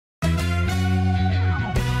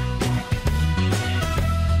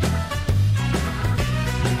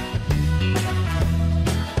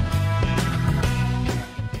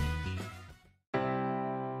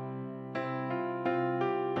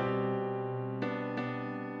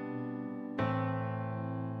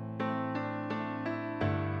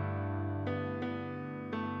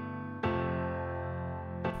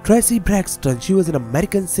Traci Braxton, she was an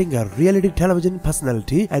American singer, reality television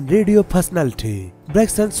personality and radio personality.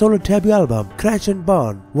 Braxton's solo debut album, Crash and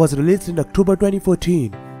Burn, was released in October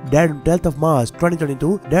 2014. Died on 12th of March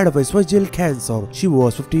 2022, died of esophageal cancer. She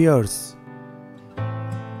was 50 years.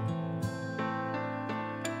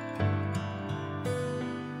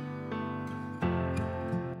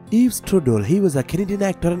 Yves Trudel, he was a Canadian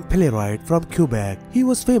actor and playwright from Quebec. He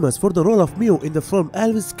was famous for the role of Mew in the film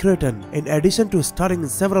Elvis Creighton, in addition to starring in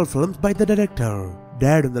several films by the director.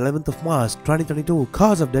 Died on the 11th of March 2022.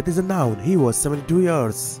 Cause of death is unknown. He was 72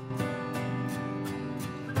 years.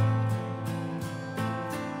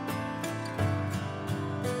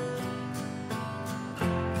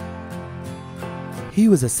 He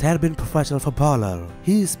was a Serbian professional footballer.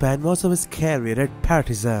 He spent most of his career at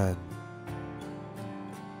Partizan.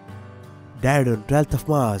 Died on 12th of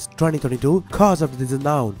March 2022. Cause of death is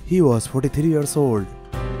unknown. He was 43 years old.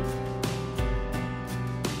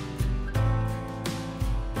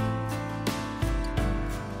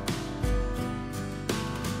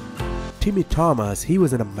 Timmy Thomas, he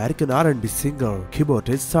was an American R&B singer,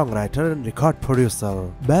 keyboardist, songwriter and record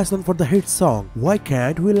producer. Best known for the hit song Why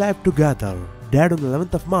Can't We Live Together. Died on the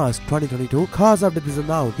 11th of March 2022. Cause of death is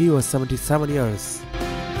unknown. He was 77 years.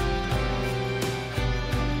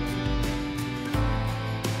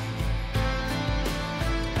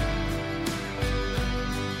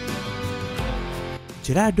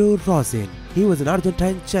 Gerardo Rozín, he was an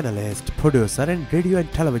Argentine journalist, producer and radio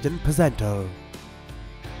and television presenter.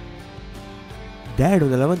 Died on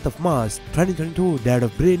the 11th of March 2022, died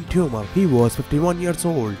of brain tumor. He was 51 years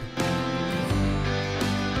old.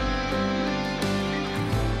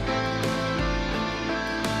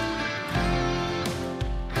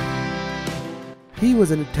 He was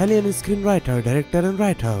an Italian screenwriter, director and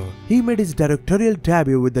writer. He made his directorial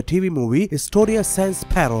debut with the TV movie Storia Senza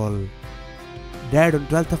Parole. Died on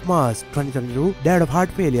 12th of March 2022, died of heart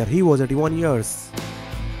failure. He was 81 years.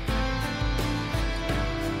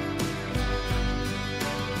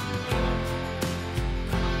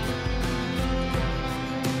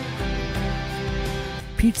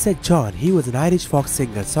 Pete St. John, he was an Irish folk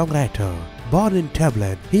singer, songwriter. Born in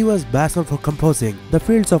Dublin, he was best known for composing The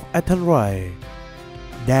Fields of Athenry.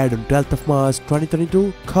 Died on 12th of March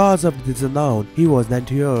 2022, cause of death is unknown. He was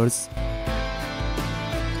 90 years.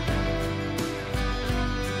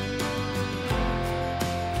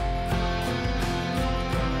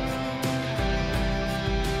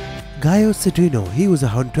 Guayo Cedeño, he was a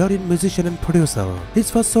Honduran musician and producer. His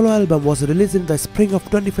first solo album was released in the spring of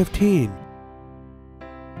 2015.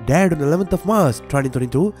 Died on 11th of March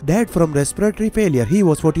 2022, died from respiratory failure. He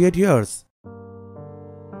was 48 years.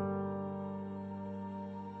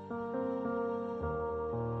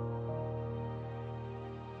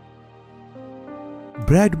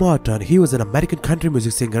 Brent Renaud, he was an American country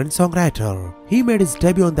music singer and songwriter. He made his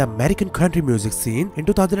debut on the American country music scene in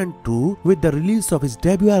 2002 with the release of his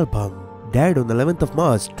debut album. Died on the 11th of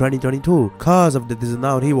March 2022. Cause of death is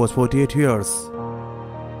unknown. He was 48 years.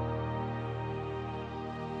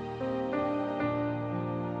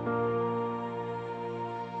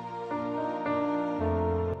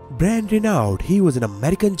 Brent Renaud, he was an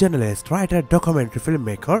American journalist, writer, documentary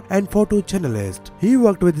filmmaker and photojournalist. He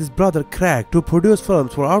worked with his brother Craig to produce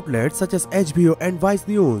films for outlets such as HBO and Vice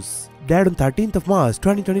News. Died on 13th of March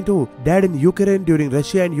 2022. Died in Ukraine during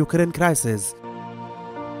Russia and Ukraine crisis.